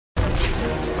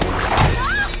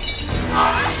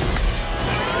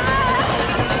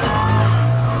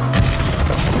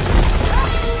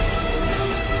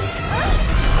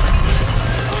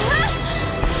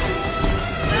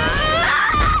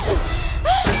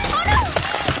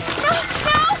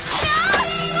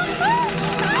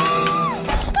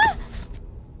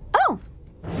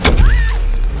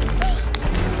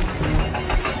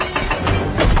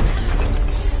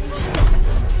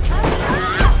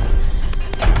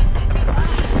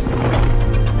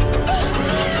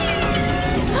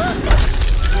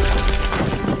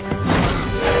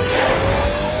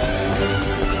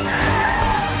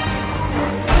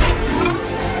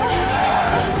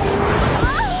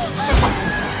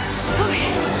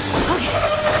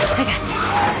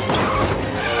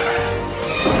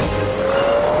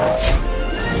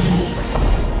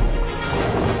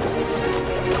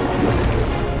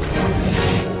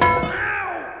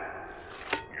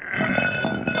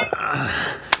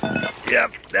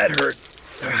Yep, that hurt.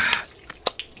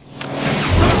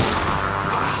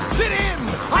 Sit in!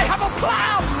 I have a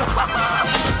plan!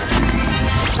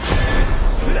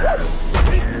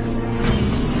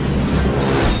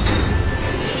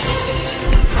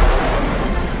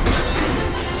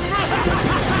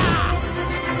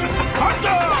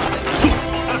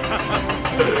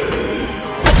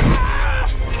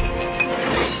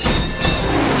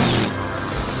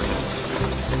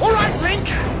 All right, Link.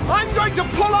 I'm going to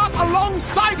pull up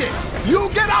alongside it. You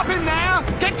get up in there,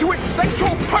 get to its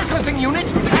central processing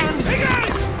unit, and... Hey,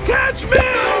 guys! Catch me!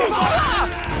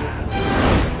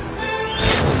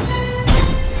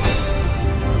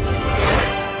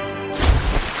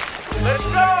 Let's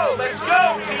go! Let's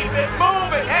go! Keep it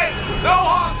moving! Hey, no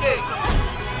honking!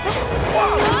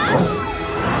 Whoa.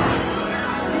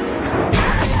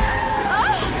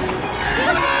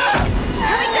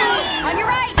 Here we go! On your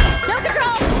right! No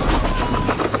controls!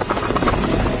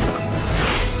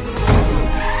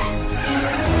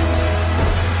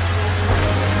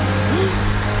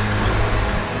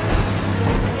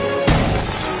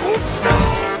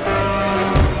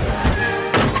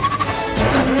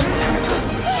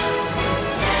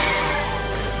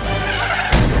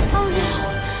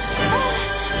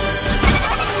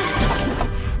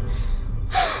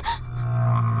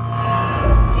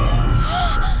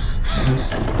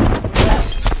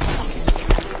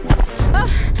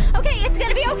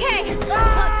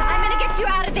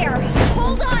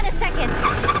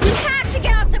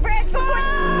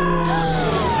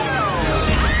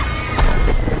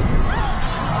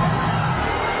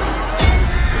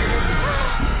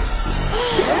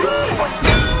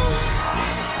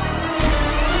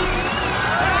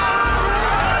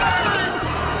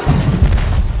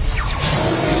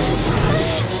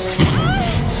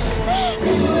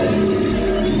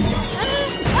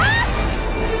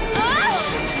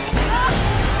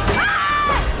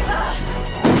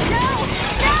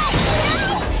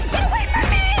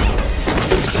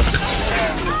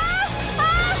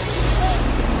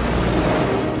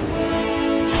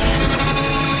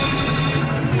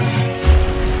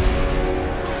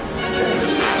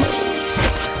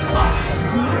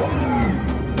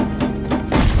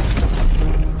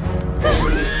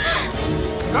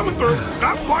 Coming through.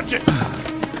 Stop watching.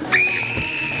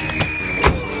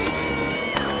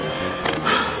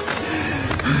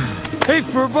 Hey,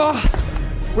 Furball.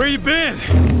 Where you been?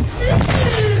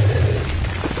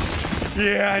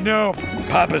 Yeah, I know.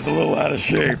 Papa's a little out of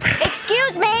shape.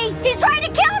 Excuse me! He's trying to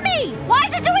kill me! Why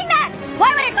is it doing that?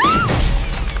 Why would it...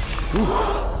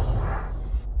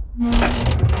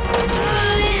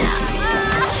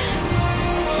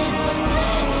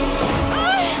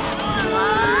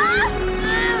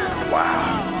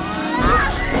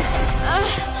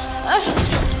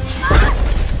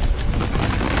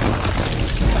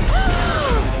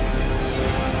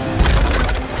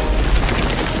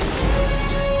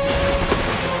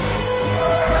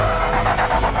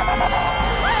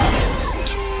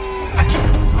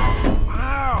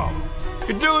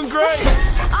 You're doing great!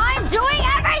 I'm doing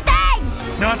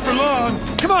everything! Not for long.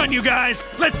 Come on, you guys!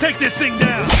 Let's take this thing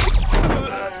down!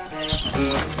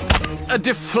 A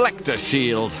deflector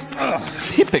shield.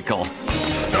 Typical.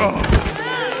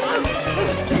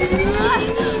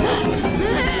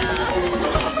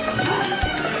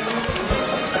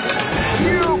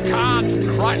 You can't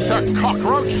crush a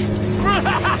cockroach! Right.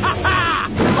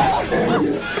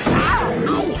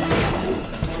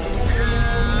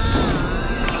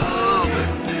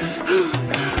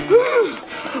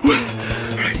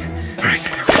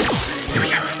 Here we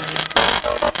go.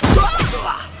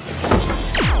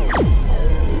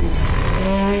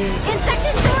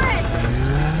 Insectosaurus!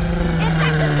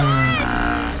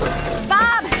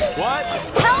 Bob! What?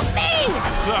 Help me!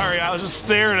 Sorry, I was just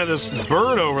staring at this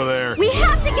bird over there. We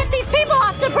have to get these people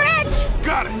off the bridge!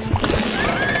 Got it!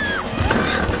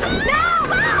 No,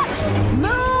 Bob!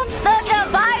 Move the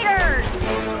dividers!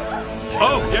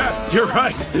 Oh, yeah, you're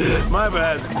right. My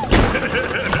bad.